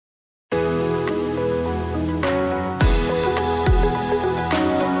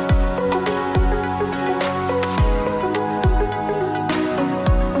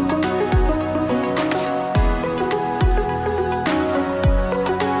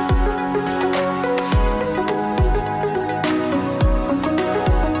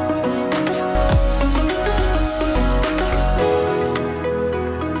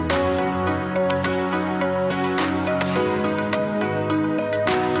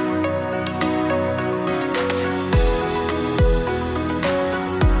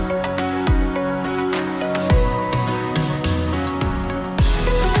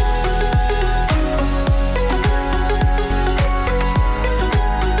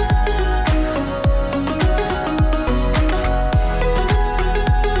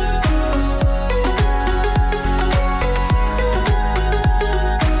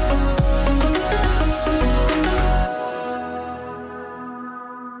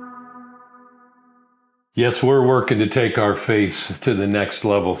Yes, we're working to take our faith to the next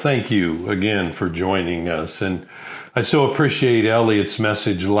level. Thank you again for joining us. And I so appreciate Elliot's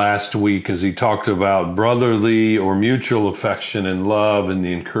message last week as he talked about brotherly or mutual affection and love and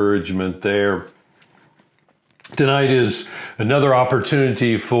the encouragement there. Tonight is another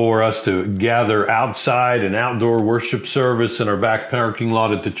opportunity for us to gather outside an outdoor worship service in our back parking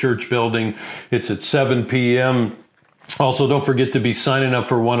lot at the church building. It's at 7 p.m. Also, don't forget to be signing up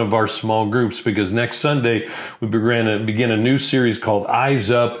for one of our small groups, because next Sunday we begin a new series called Eyes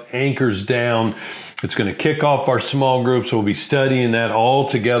Up, Anchors Down. It's going to kick off our small groups. We'll be studying that all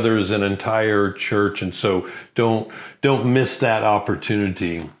together as an entire church, and so don't miss that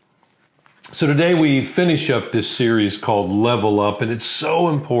opportunity. So today we finish up this series called Level Up, and it's so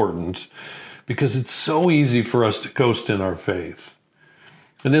important because it's so easy for us to coast in our faith.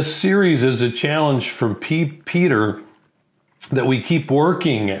 And this series is a challenge from Peter that we keep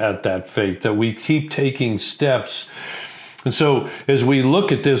working at that faith, that we keep taking steps. And so as we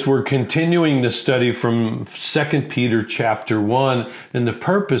look at this, we're continuing to study from 2 Peter chapter 1, and the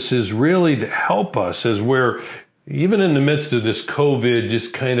purpose is really to help us as we're, even in the midst of this COVID,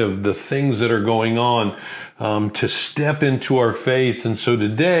 just kind of the things that are going on, to step into our faith. And so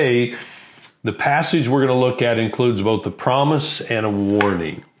today, the passage we're going to look at includes both a promise and a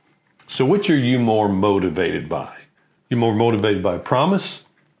warning. So which are you more motivated by? You more motivated by a promise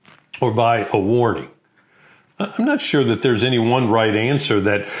or by a warning? I'm not sure that there's any one right answer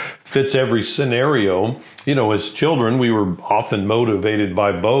that fits every scenario. You know, as children, we were often motivated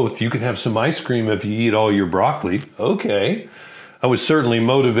by both. You can have some ice cream if you eat all your broccoli. Okay. I was certainly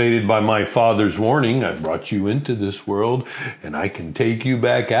motivated by my father's warning. I brought you into this world and I can take you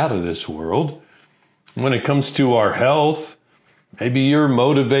back out of this world. When it comes to our health, maybe you're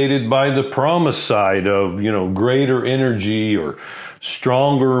motivated by the promise side of, greater energy or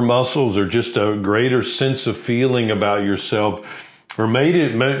stronger muscles or just a greater sense of feeling about yourself. Or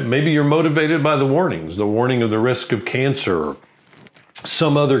maybe you're motivated by the warning of the risk of cancer or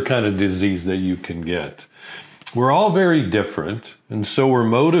some other kind of disease that you can get. We're all very different, and so we're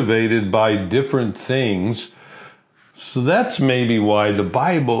motivated by different things. So that's maybe why the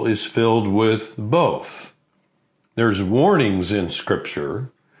Bible is filled with both. There's warnings in Scripture,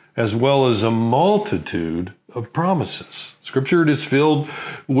 as well as a multitude of promises. Scripture is filled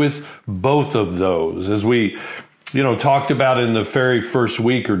with both of those. As we, talked about in the very first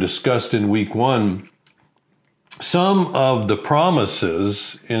week or discussed in week 1, some of the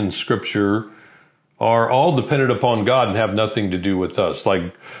promises in Scripture are all dependent upon God and have nothing to do with us.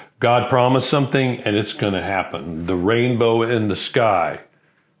 Like God promised something and it's going to happen. The rainbow in the sky.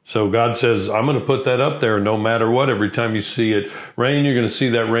 So God says, I'm going to put that up there no matter what. Every time you see it rain, you're going to see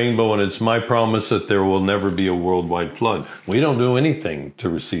that rainbow, and it's my promise that there will never be a worldwide flood. We don't do anything to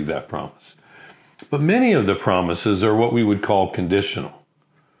receive that promise. But many of the promises are what we would call conditional.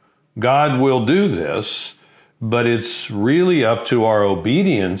 God will do this, but it's really up to our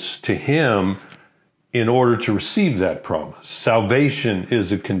obedience to Him in order to receive that promise. Salvation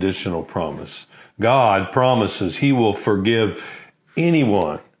is a conditional promise. God promises He will forgive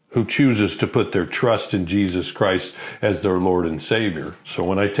anyone who chooses to put their trust in Jesus Christ as their Lord and Savior. So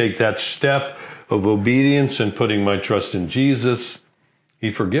when I take that step of obedience and putting my trust in Jesus,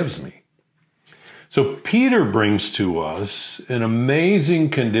 He forgives me. So Peter brings to us an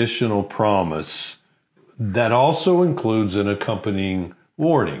amazing conditional promise that also includes an accompanying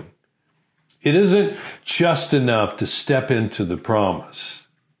warning. It isn't just enough to step into the promise.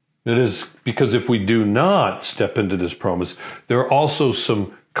 It is because if we do not step into this promise, there are also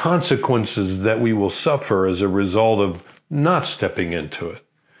some consequences that we will suffer as a result of not stepping into it.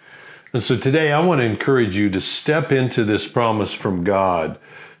 And so today I want to encourage you to step into this promise from God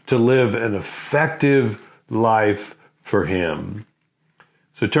to live an effective life for Him.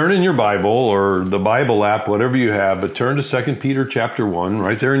 So turn in your Bible or the Bible app, whatever you have, but turn to 2 Peter chapter 1,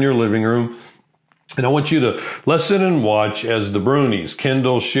 right there in your living room. And I want you to listen and watch as the Brunies,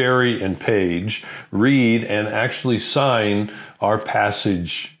 Kendall, Sherry, and Paige, read and actually sign our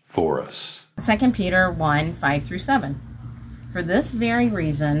passage for us. 2 Peter 1, 5 through 7. For this very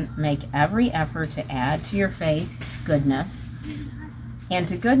reason, make every effort to add to your faith goodness, and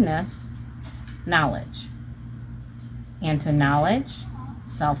to goodness, knowledge, and to knowledge,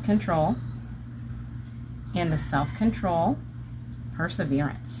 self-control, and to self-control,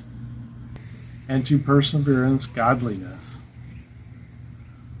 perseverance. And to perseverance, godliness.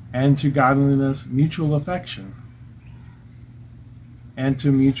 And to godliness, mutual affection. And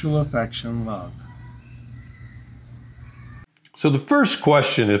to mutual affection, love. So the first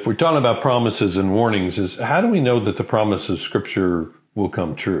question, if we're talking about promises and warnings, is how do we know that the promise of Scripture will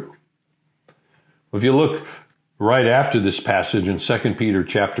come true? If you look right after this passage in 2 Peter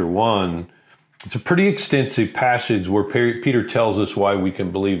chapter 1, it's a pretty extensive passage where Peter tells us why we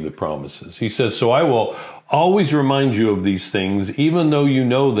can believe the promises. He says, "So I will always remind you of these things, even though you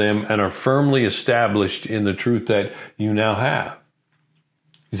know them and are firmly established in the truth that you now have."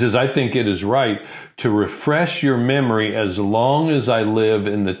 He says, "I think it is right to refresh your memory as long as I live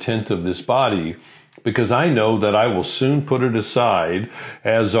in the tent of this body, because I know that I will soon put it aside,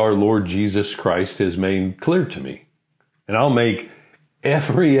 as our Lord Jesus Christ has made clear to me. And I'll make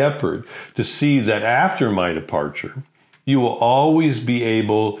every effort to see that after my departure, you will always be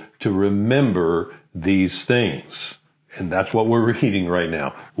able to remember these things." And that's what we're reading right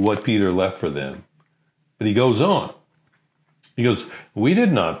now, what Peter left for them. But he goes on. He goes, "We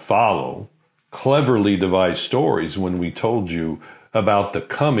did not follow cleverly devised stories when we told you about the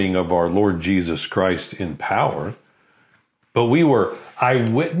coming of our Lord Jesus Christ in power, but we were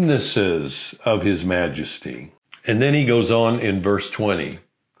eyewitnesses of his majesty." And then he goes on in verse 20.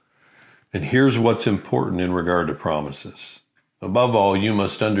 And here's what's important in regard to promises. "Above all, you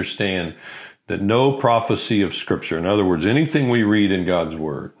must understand that no prophecy of Scripture," in other words, anything we read in God's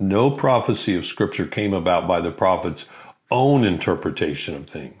Word, "no prophecy of Scripture came about by the prophet's own interpretation of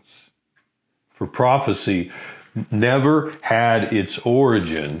things. For prophecy never had its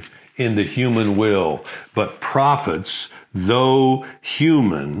origin in the human will, but prophets, though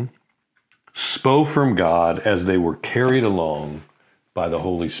human, spoke from God as they were carried along by the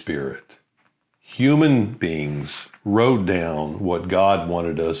Holy Spirit." Human beings wrote down what God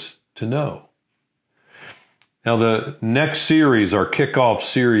wanted us to know. Now, the next series, our kickoff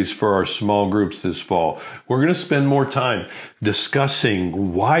series for our small groups this fall, we're going to spend more time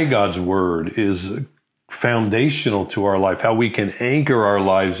discussing why God's Word is foundational to our life, how we can anchor our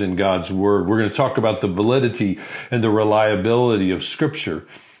lives in God's Word. We're going to talk about the validity and the reliability of Scripture.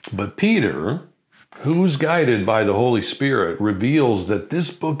 But Peter, who's guided by the Holy Spirit, reveals that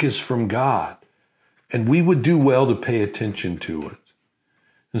this book is from God, and we would do well to pay attention to it.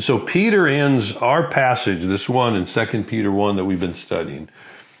 And so Peter ends our passage, this one in 2 Peter 1 that we've been studying,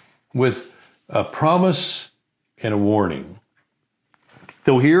 with a promise and a warning.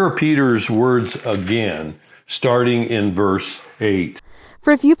 So here are Peter's words again, starting in verse 8.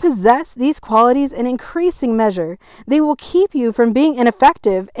 "For if you possess these qualities in increasing measure, they will keep you from being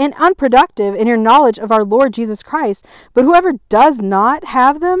ineffective and unproductive in your knowledge of our Lord Jesus Christ. But whoever does not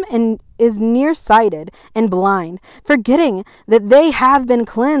have them and is nearsighted and blind, forgetting that they have been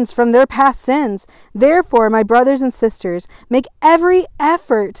cleansed from their past sins. Therefore, my brothers and sisters, make every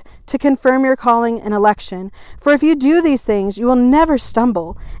effort to confirm your calling and election. For if you do these things, you will never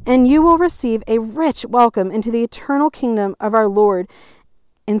stumble, and you will receive a rich welcome into the eternal kingdom of our Lord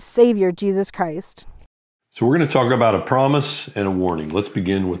and Savior, Jesus Christ." So we're going to talk about a promise and a warning. Let's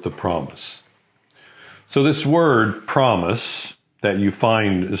begin with the promise. So this word promise that you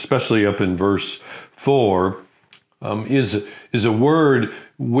find, especially up in verse 4, is a word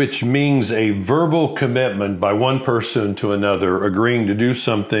which means a verbal commitment by one person to another, agreeing to do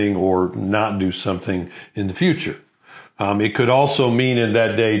something or not do something in the future. It could also mean in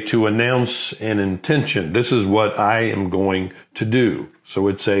that day to announce an intention. This is what I am going to do. So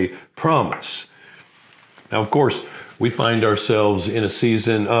it's a promise. Now, of course, we find ourselves in a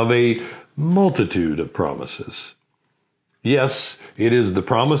season of a multitude of promises. Yes, it is the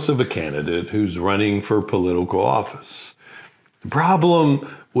promise of a candidate who's running for political office. The problem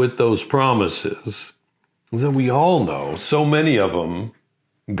with those promises is that we all know so many of them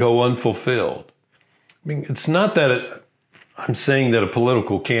go unfulfilled. I mean, it's not that I'm saying that a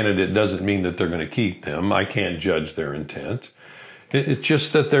political candidate doesn't mean that they're going to keep them. I can't judge their intent. It's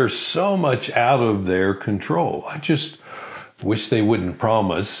just that there's so much out of their control. I just wish they wouldn't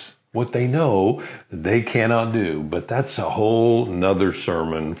promise what they know they cannot do. But that's a whole nother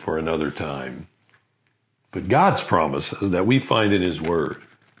sermon for another time. But God's promises that we find in His Word,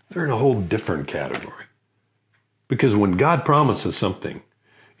 they're in a whole different category. Because when God promises something,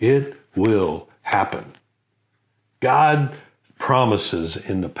 it will happen. God promises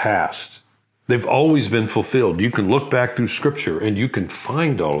in the past, they've always been fulfilled. You can look back through Scripture and you can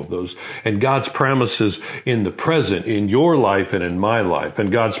find all of those. And God's promises in the present, in your life and in my life,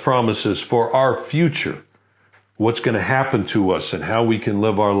 and God's promises for our future, what's going to happen to us and how we can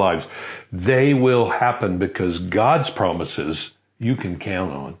live our lives, they will happen because God's promises you can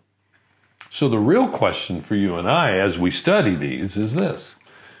count on. So the real question for you and I as we study these is this: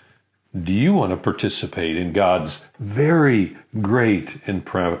 do you want to participate in God's very great and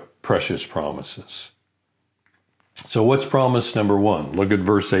precious promises? So what's promise number one? Look at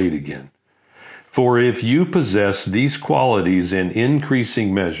verse 8 again. For if you possess these qualities in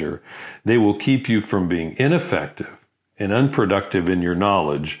increasing measure, they will keep you from being ineffective and unproductive in your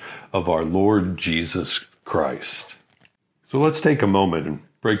knowledge of our Lord Jesus Christ. So let's take a moment and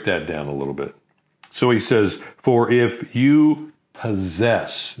break that down a little bit. So he says, for if you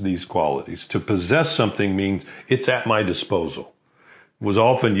possess these qualities. To possess something means it's at my disposal. It was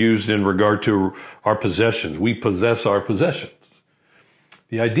often used in regard to our possessions. We possess our possessions.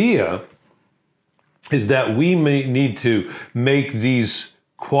 The idea is that we may need to make these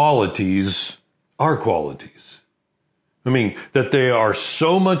qualities our qualities. I mean, that they are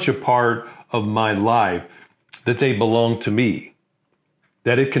so much a part of my life that they belong to me,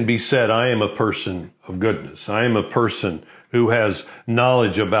 that it can be said, I am a person of goodness. I am a person who has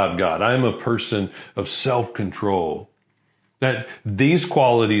knowledge about God. I am a person of self-control. That these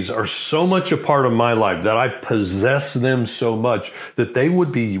qualities are so much a part of my life that I possess them so much that they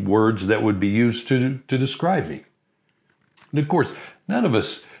would be words that would be used to describe me. And of course, none of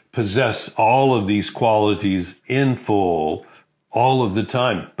us possess all of these qualities in full all of the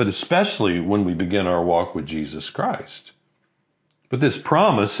time, but especially when we begin our walk with Jesus Christ. But this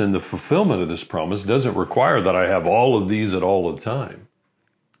promise and the fulfillment of this promise doesn't require that I have all of these at all the time.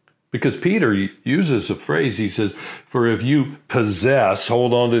 Because Peter uses a phrase, he says, for if you possess,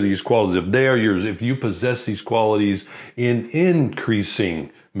 hold on to these qualities, if they are yours, if you possess these qualities in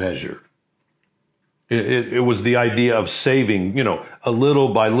increasing measure. It was the idea of saving, a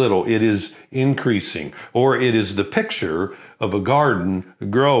little by little. It is increasing. Or it is the picture of a garden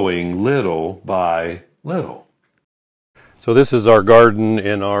growing little by little. So this is our garden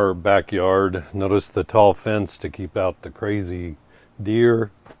in our backyard. Notice the tall fence to keep out the crazy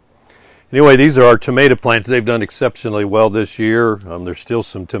deer. Anyway, these are our tomato plants. They've done exceptionally well this year. There's still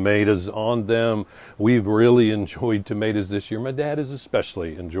some tomatoes on them. We've really enjoyed tomatoes this year. My dad has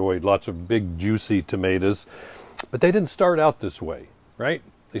especially enjoyed lots of big, juicy tomatoes. But they didn't start out this way, right?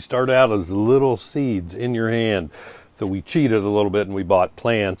 They started out as little seeds in your hand. So we cheated a little bit and we bought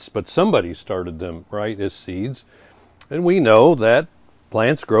plants. But somebody started them, right, as seeds. And we know that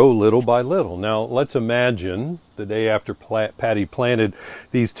plants grow little by little. Now, let's imagine the day after Patty planted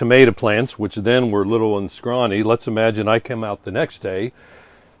these tomato plants, which then were little and scrawny. Let's imagine I come out the next day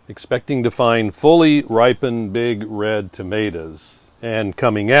expecting to find fully ripened, big, red tomatoes. And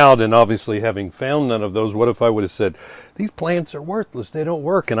coming out and obviously having found none of those, what if I would have said, these plants are worthless, they don't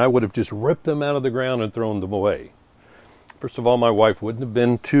work, and I would have just ripped them out of the ground and thrown them away? First of all, my wife wouldn't have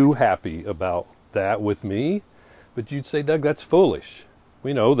been too happy about that with me, but you'd say, Doug, that's foolish.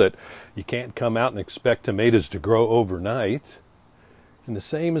 We know that you can't come out and expect tomatoes to grow overnight. And the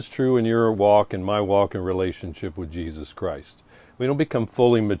same is true in your walk and my walk in relationship with Jesus Christ. We don't become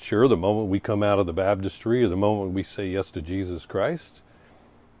fully mature the moment we come out of the baptistry or the moment we say yes to Jesus Christ.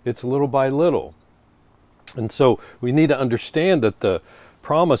 It's little by little. And so we need to understand that the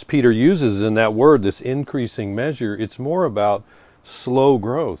promise Peter uses in that word, this increasing measure, it's more about slow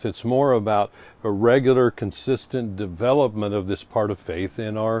growth. It's more about a regular, consistent development of this part of faith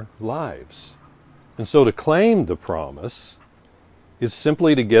in our lives. And so to claim the promise is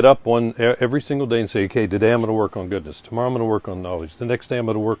simply to get up every single day and say, okay, today I'm going to work on goodness. Tomorrow I'm going to work on knowledge. The next day I'm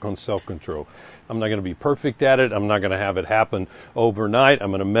going to work on self-control. I'm not going to be perfect at it. I'm not going to have it happen overnight. I'm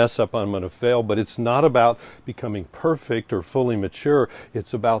going to mess up. I'm going to fail. But it's not about becoming perfect or fully mature.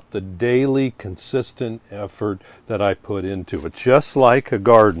 It's about the daily, consistent effort that I put into it. Just like a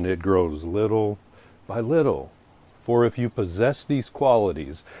garden, it grows little by little. For if you possess these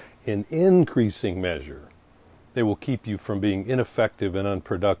qualities in increasing measure, they will keep you from being ineffective and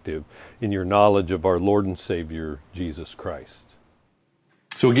unproductive in your knowledge of our Lord and Savior, Jesus Christ.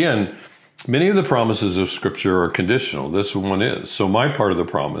 So again, many of the promises of Scripture are conditional. This one is. So my part of the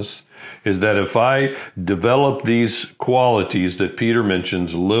promise is that if I develop these qualities that Peter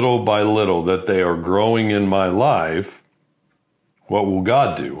mentions little by little, that they are growing in my life, what will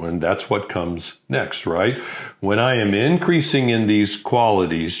God do? And that's what comes next, right? When I am increasing in these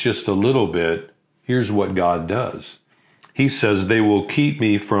qualities just a little bit, here's what God does. He says they will keep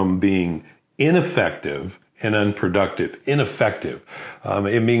me from being ineffective and unproductive. Ineffective.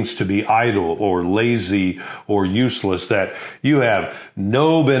 It means to be idle or lazy or useless, that you have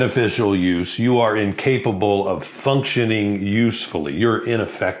no beneficial use. You are incapable of functioning usefully. You're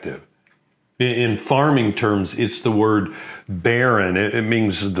ineffective. In farming terms, it's the word barren. It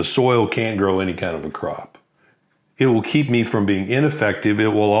means the soil can't grow any kind of a crop. It will keep me from being ineffective. It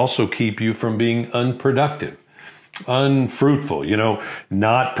will also keep you from being unproductive, unfruitful,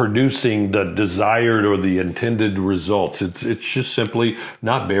 not producing the desired or the intended results. It's just simply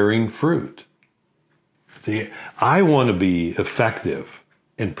not bearing fruit. See, I want to be effective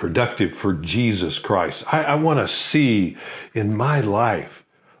and productive for Jesus Christ. I want to see in my life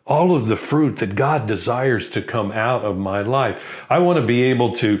all of the fruit that God desires to come out of my life. I want to be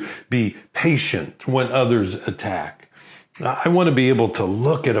able to be patient when others attack. I want to be able to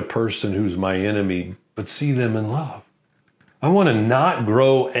look at a person who's my enemy, but see them in love. I want to not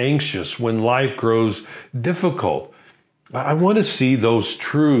grow anxious when life grows difficult. I want to see those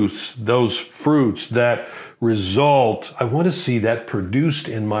truths, those fruits, that result. I want to see that produced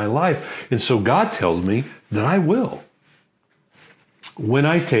in my life. And so God tells me that I will. When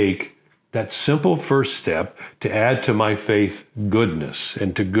I take that simple first step to add to my faith goodness,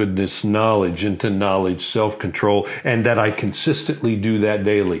 and to goodness knowledge, and to knowledge self-control, and that I consistently do that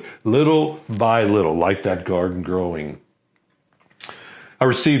daily, little by little, like that garden growing. I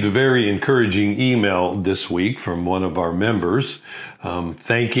received a very encouraging email this week from one of our members,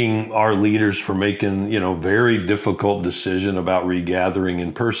 thanking our leaders for making, very difficult decision about regathering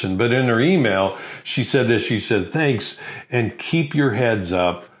in person. But in her email, she said this, she said, "Thanks, and keep your heads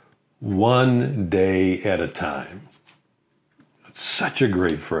up one day at a time." It's such a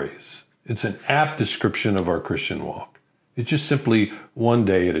great phrase. It's an apt description of our Christian walk. It's just simply one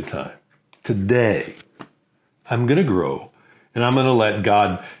day at a time. Today, I'm going to grow. And I'm going to let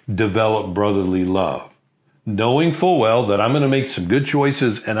God develop brotherly love, knowing full well that I'm going to make some good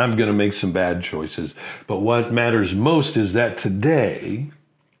choices and I'm going to make some bad choices. But what matters most is that today,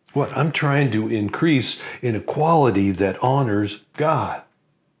 I'm trying to increase in a quality that honors God.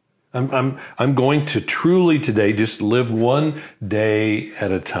 I'm going to truly today just live one day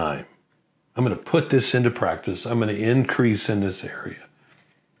at a time. I'm going to put this into practice. I'm going to increase in this area.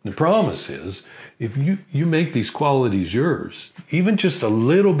 The promise is, if you make these qualities yours, even just a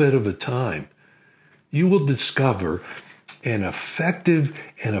little bit of a time, you will discover an effective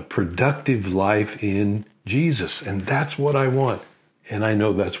and a productive life in Jesus. And that's what I want. And I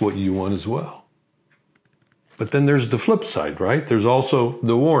know that's what you want as well. But then there's the flip side, right? There's also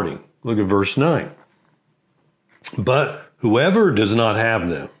the warning. Look at verse 9. "But whoever does not have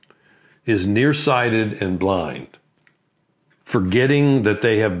them is nearsighted and blind, forgetting that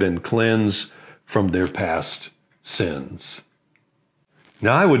they have been cleansed from their past sins."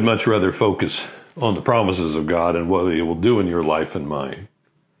 Now, I would much rather focus on the promises of God and what He will do in your life and mine.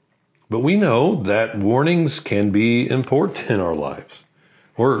 But we know that warnings can be important in our lives.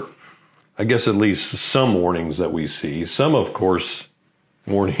 Or, I guess at least some warnings that we see. Some, of course,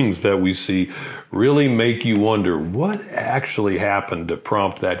 warnings that we see really make you wonder what actually happened to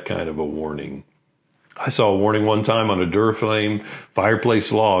prompt that kind of a warning. I saw a warning one time on a Duraflame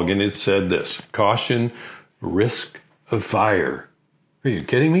fireplace log, and it said this: "Caution, risk of fire." Are you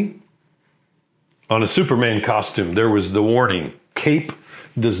kidding me? On a Superman costume, there was the warning: "Cape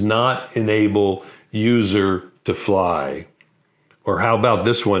does not enable user to fly." Or how about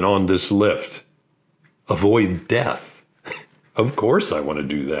this one on this lift? "Avoid death." Of course I want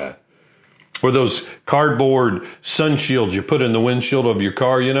to do that. Or those cardboard sun shields you put in the windshield of your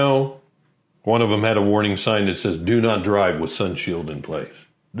car, one of them had a warning sign that says, "Do not drive with sun shield in place."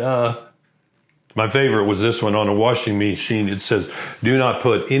 Duh. My favorite was this one on a washing machine. It says, "Do not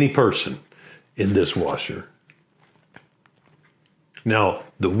put any person in this washer." Now,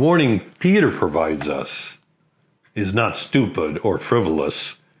 the warning Peter provides us is not stupid or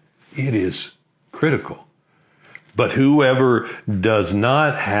frivolous. It is critical. "But whoever does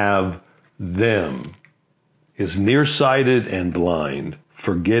not have them is nearsighted and blind,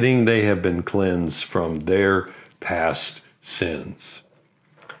 forgetting they have been cleansed from their past sins."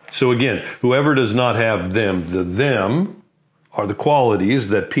 So again, whoever does not have them, the them are the qualities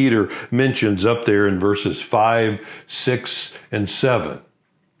that Peter mentions up there in verses 5, 6, and 7.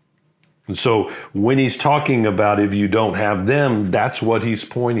 And so when he's talking about if you don't have them, that's what he's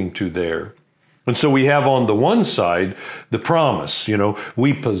pointing to there. And so we have on the one side the promise,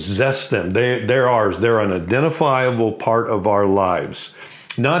 we possess them. They're ours. They're an identifiable part of our lives.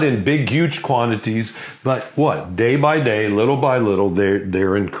 Not in big, huge quantities, but day by day, little by little,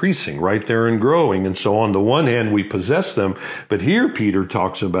 they're increasing, right? They're growing. And so on the one hand, we possess them. But here Peter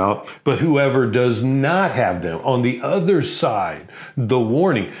talks about, but whoever does not have them. On the other side, the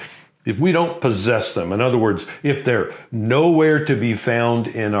warning. If we don't possess them, in other words, if they're nowhere to be found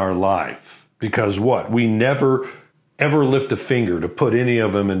in our life, because we never ever lift a finger to put any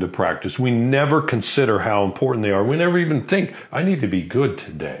of them into practice. We never consider how important they are. We never even think, I need to be good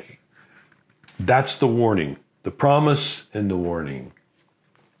today. That's the warning, the promise and the warning.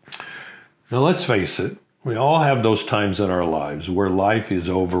 Now let's face it, we all have those times in our lives where life is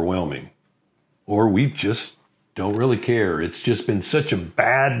overwhelming, or we just don't really care. It's just been such a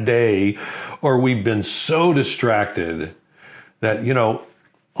bad day, or we've been so distracted that,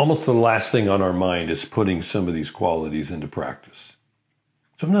 almost the last thing on our mind is putting some of these qualities into practice.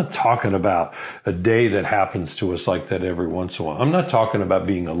 So I'm not talking about a day that happens to us like that every once in a while. I'm not talking about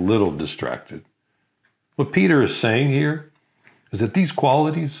being a little distracted. What Peter is saying here is that these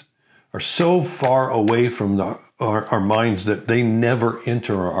qualities are so far away from our minds that they never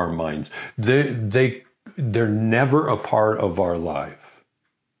enter our minds. They're never a part of our life.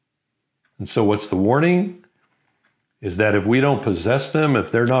 And so what's the warning? Is that if we don't possess them,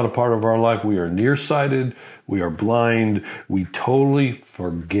 if they're not a part of our life, we are nearsighted, we are blind, we totally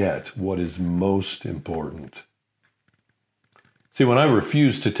forget what is most important. See, when I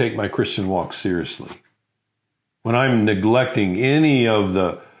refuse to take my Christian walk seriously, when I'm neglecting any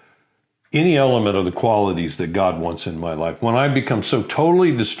element of the qualities that God wants in my life, when I become so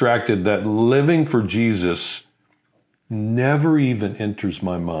totally distracted that living for Jesus never even enters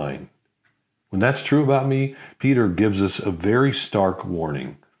my mind, when that's true about me, Peter gives us a very stark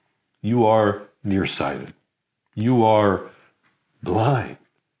warning. You are nearsighted. You are blind.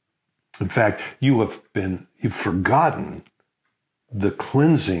 In fact, you've forgotten the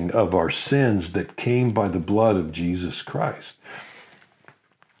cleansing of our sins that came by the blood of Jesus Christ.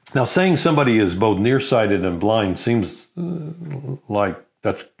 Now, saying somebody is both nearsighted and blind seems like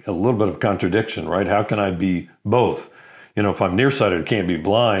that's a little bit of contradiction, right? How can I be both? You know, if I'm nearsighted, I can't be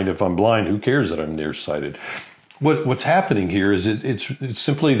blind. If I'm blind, who cares that I'm nearsighted? What's happening here is it's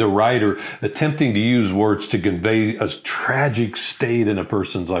simply the writer attempting to use words to convey a tragic state in a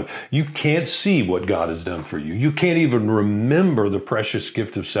person's life. You can't see what God has done for you. You can't even remember the precious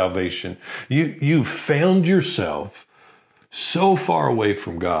gift of salvation. You've found yourself so far away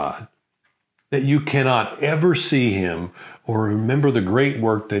from God that you cannot ever see him or remember the great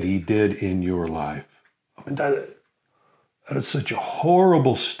work that he did in your life. I mean, that is such a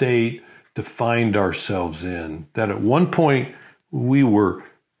horrible state to find ourselves in, that at one point we were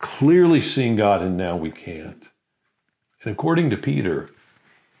clearly seeing God and now we can't. And according to Peter,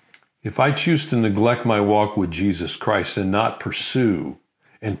 if I choose to neglect my walk with Jesus Christ and not pursue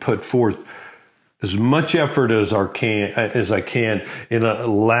and put forth as much effort as I can in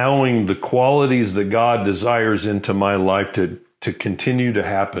allowing the qualities that God desires into my life to continue to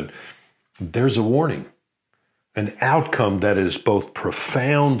happen, there's a warning, an outcome that is both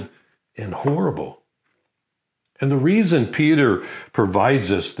profound and horrible. And the reason Peter provides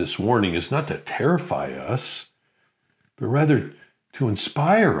us this warning is not to terrify us, but rather to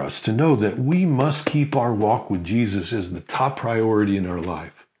inspire us to know that we must keep our walk with Jesus as the top priority in our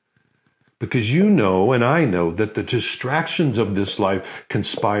life. Because you know and I know that the distractions of this life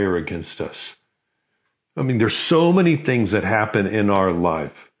conspire against us. I mean, there's so many things that happen in our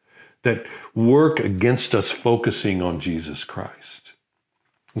life that work against us focusing on Jesus Christ.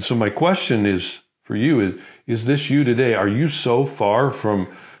 And so my question is for you, is this you today? Are you so far from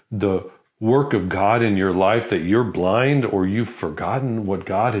the work of God in your life that you're blind or you've forgotten what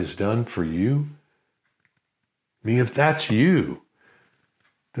God has done for you? I mean, if that's you,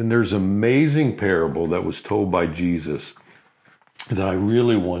 then there's an amazing parable that was told by Jesus that I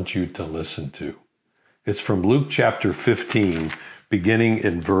really want you to listen to. It's from Luke chapter 15, beginning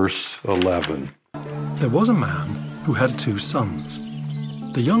in verse 11. There was a man who had 2 sons.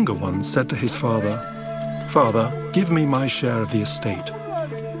 The younger one said to his father, "Father, give me my share of the estate."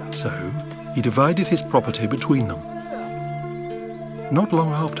 So he divided his property between them. Not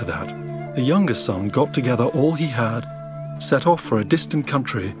long after that, the younger son got together all he had, set off for a distant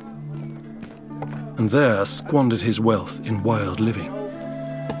country, and there squandered his wealth in wild living.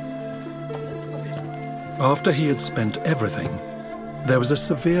 After he had spent everything, there was a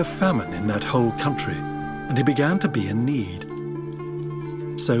severe famine in that whole country, and he began to be in need.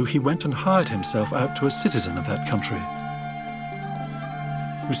 So he went and hired himself out to a citizen of that country,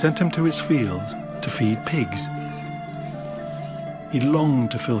 who sent him to his fields to feed pigs. He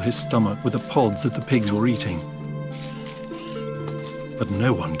longed to fill his stomach with the pods that the pigs were eating, but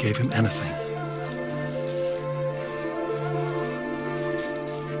no one gave him anything.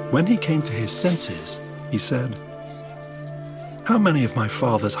 When he came to his senses, he said, "How many of my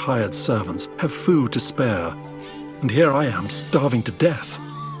father's hired servants have food to spare, and here I am starving to death?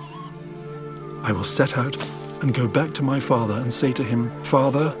 I will set out and go back to my father and say to him,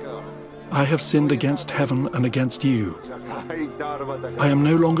 'Father, I have sinned against heaven and against you. I am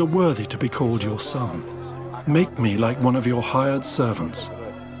no longer worthy to be called your son. Make me like one of your hired servants.'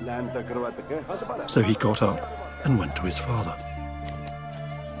 So he got up and went to his father.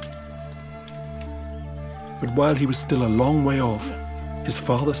 But while he was still a long way off, his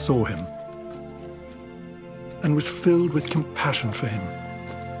father saw him and was filled with compassion for him.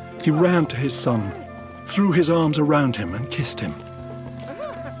 He ran to his son, threw his arms around him and kissed him.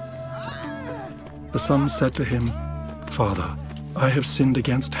 the son said to him, "Father, I have sinned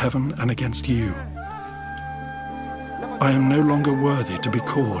against heaven and against you. I am no longer worthy to be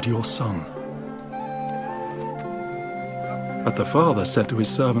called your son." But the father said to his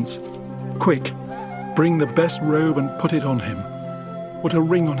servants, "Quick, bring the best robe and put it on him. Put a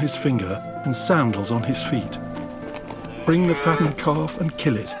ring on his finger and sandals on his feet. Bring the fattened calf and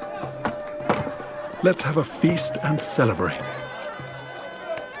kill it. Let's have a feast and celebrate.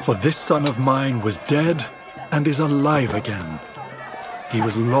 For this son of mine was dead and is alive again. He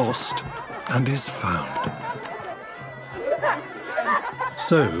was lost and is found."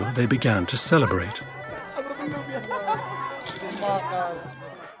 So they began to celebrate.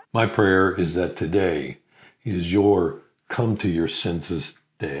 My prayer is that today is your come to your senses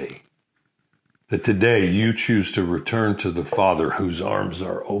day. That today you choose to return to the Father whose arms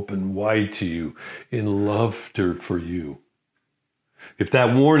are open wide to you in love for you. If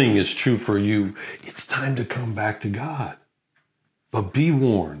that warning is true for you, it's time to come back to God. But be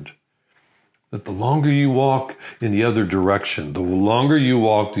warned that the longer you walk in the other direction, the longer you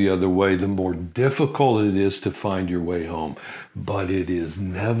walk the other way, the more difficult it is to find your way home. But it is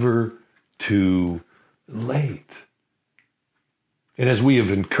never too late. And as we have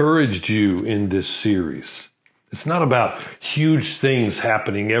encouraged you in this series, it's not about huge things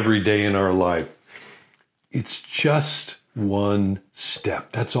happening every day in our life. It's just one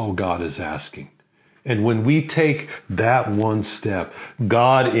step. That's all God is asking. And when we take that one step,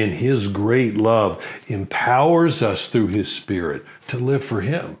 God in His great love empowers us through His Spirit to live for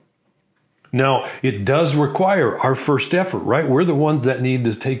Him. Now, it does require our first effort, right? We're the ones that need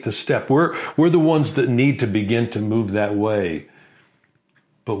to take the step. We're the ones that need to begin to move that way.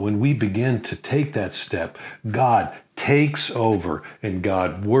 But when we begin to take that step, God takes over and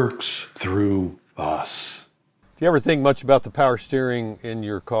God works through us. Do you ever think much about the power steering in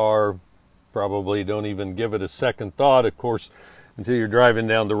your car? Probably don't even give it a second thought, of course, until you're driving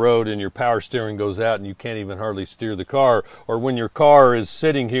down the road and your power steering goes out and you can't even hardly steer the car. Or when your car is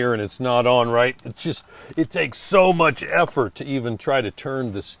sitting here and it's not on right, it takes so much effort to even try to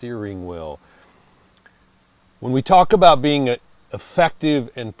turn the steering wheel. When we talk about being effective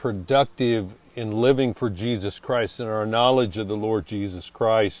and productive in living for Jesus Christ and our knowledge of the Lord Jesus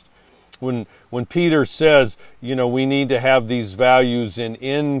Christ, when Peter says, we need to have these values in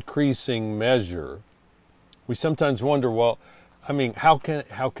increasing measure, we sometimes wonder, how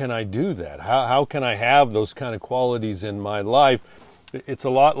can I do that? How can I have those kind of qualities in my life? It's a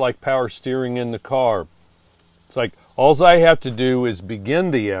lot like power steering in the car. It's like all I have to do is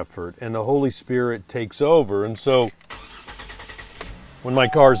begin the effort and the Holy Spirit takes over. And so when my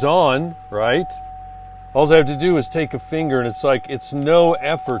car's on, right? All I have to do is take a finger and it's no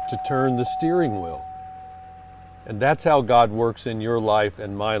effort to turn the steering wheel. And that's how God works in your life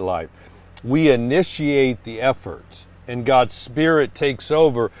and my life. We initiate the effort and God's Spirit takes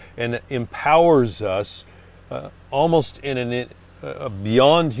over and empowers us almost in a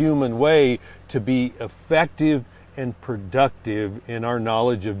beyond human way to be effective and productive in our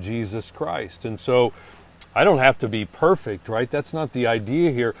knowledge of Jesus Christ. And so I don't have to be perfect, right? That's not the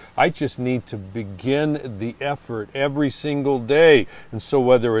idea here. I just need to begin the effort every single day. And so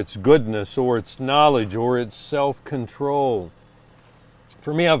whether it's goodness or it's knowledge or it's self-control.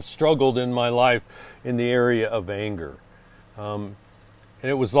 For me, I've struggled in my life in the area of anger. And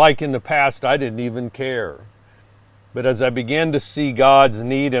it was like in the past, I didn't even care. But as I began to see God's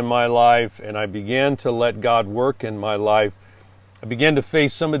need in my life and I began to let God work in my life, I began to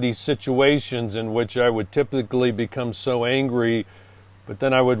face some of these situations in which I would typically become so angry, but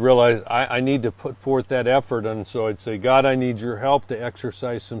then I would realize I need to put forth that effort. And so I'd say, God, I need your help to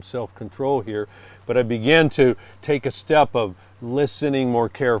exercise some self-control here. But I began to take a step of listening more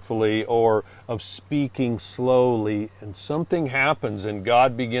carefully or of speaking slowly. And something happens and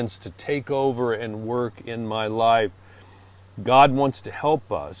God begins to take over and work in my life. God wants to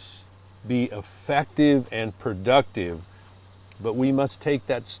help us be effective and productive. But we must take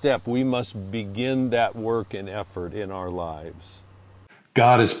that step. We must begin that work and effort in our lives.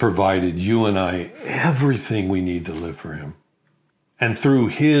 God has provided you and I everything we need to live for Him. And through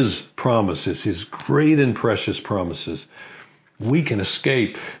His promises, His great and precious promises, we can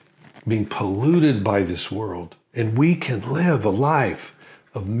escape being polluted by this world. And we can live a life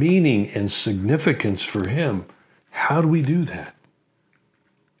of meaning and significance for Him. How do we do that?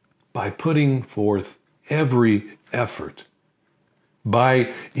 By putting forth every effort.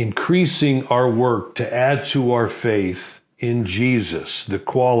 By increasing our work to add to our faith in Jesus the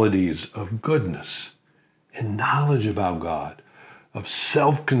qualities of goodness and knowledge about God, of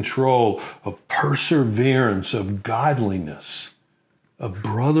self-control, of perseverance, of godliness, of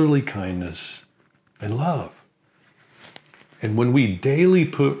brotherly kindness, and love. And when we daily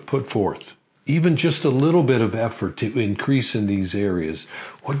put forth even just a little bit of effort to increase in these areas,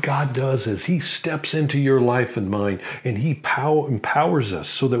 what God does is he steps into your life and mine, and he empowers us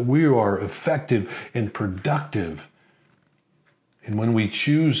so that we are effective and productive. And when we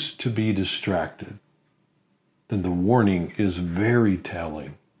choose to be distracted, then the warning is very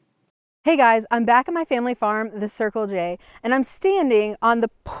telling. Hey guys, I'm back at my family farm, the Circle J, and I'm standing on the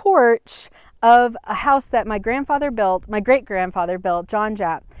porch of a house that my great-grandfather built, John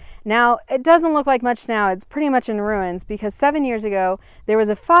Japp. Now, it doesn't look like much now. It's pretty much in ruins because 7 years ago, there was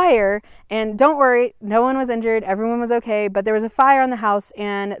a fire, and don't worry, no one was injured, everyone was okay, but there was a fire on the house,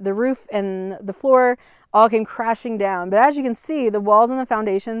 and the roof and the floor all came crashing down. But as you can see, the walls and the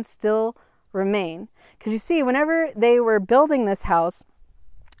foundations still remain. Because you see, whenever they were building this house,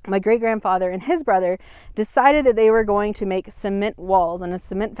 my great-grandfather and his brother decided that they were going to make cement walls and a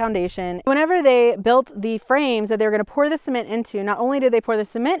cement foundation. Whenever they built the frames that they were going to pour the cement into, not only did they pour the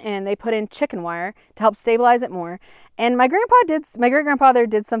cement in, they put in chicken wire to help stabilize it more. And my great-grandfather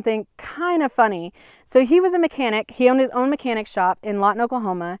did something kind of funny. So he was a mechanic. He owned his own mechanic shop in Lawton,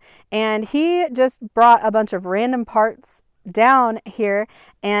 Oklahoma, and he just brought a bunch of random parts down here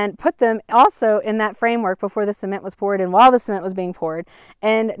and put them also in that framework before the cement was poured and while the cement was being poured.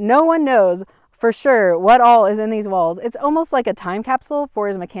 And no one knows for sure what all is in these walls. It's almost like a time capsule for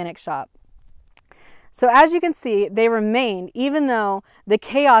his mechanic shop. So as you can see, they remained even though the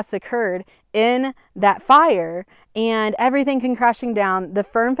chaos occurred in that fire and everything came crashing down. The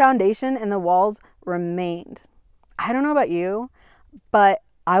firm foundation and the walls remained. I don't know about you, but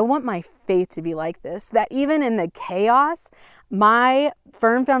I want my faith to be like this, that even in the chaos, my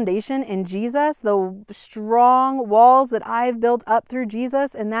firm foundation in Jesus, the strong walls that I've built up through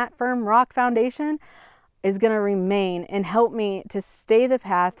Jesus and that firm rock foundation is going to remain and help me to stay the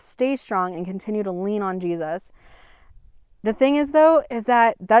path, stay strong, and continue to lean on Jesus. The thing is, though, is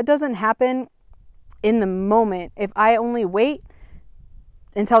that doesn't happen in the moment if I only wait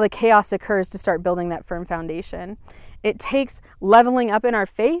until the chaos occurs to start building that firm foundation. It takes leveling up in our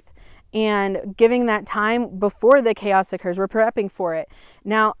faith and giving that time before the chaos occurs. We're prepping for it.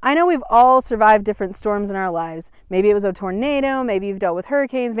 Now, I know we've all survived different storms in our lives. Maybe it was a tornado, maybe you've dealt with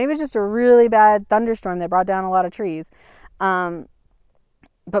hurricanes, maybe it's just a really bad thunderstorm that brought down a lot of trees. But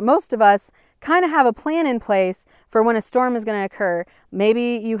most of us kind of have a plan in place for when a storm is going to occur.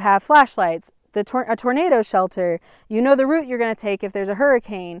 Maybe you have flashlights, a tornado shelter, you know the route you're going to take if there's a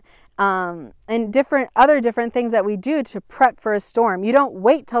hurricane, and other different things that we do to prep for a storm. You don't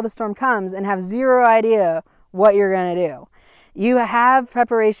wait till the storm comes and have zero idea what you're going to do. You have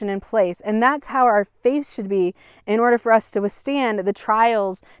preparation in place, and that's how our faith should be in order for us to withstand the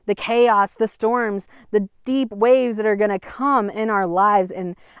trials, the chaos, the storms, the deep waves that are going to come in our lives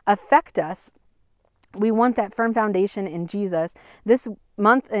and affect us. We want that firm foundation in Jesus. This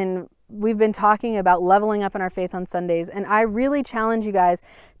month we've been talking about leveling up in our faith on Sundays, and I really challenge you guys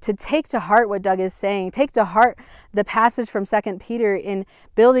to take to heart what Doug is saying. Take to heart the passage from 2 Peter in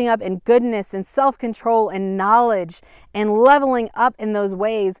building up in goodness and self-control and knowledge and leveling up in those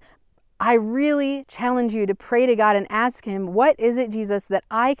ways. I really challenge you to pray to God and ask him, what is it, Jesus, that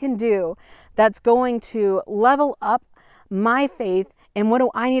I can do that's going to level up my faith, and what do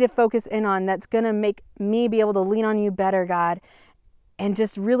I need to focus in on that's going to make me be able to lean on you better, God? And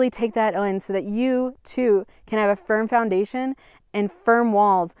just really take that in so that you too can have a firm foundation and firm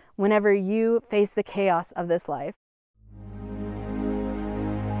walls whenever you face the chaos of this life.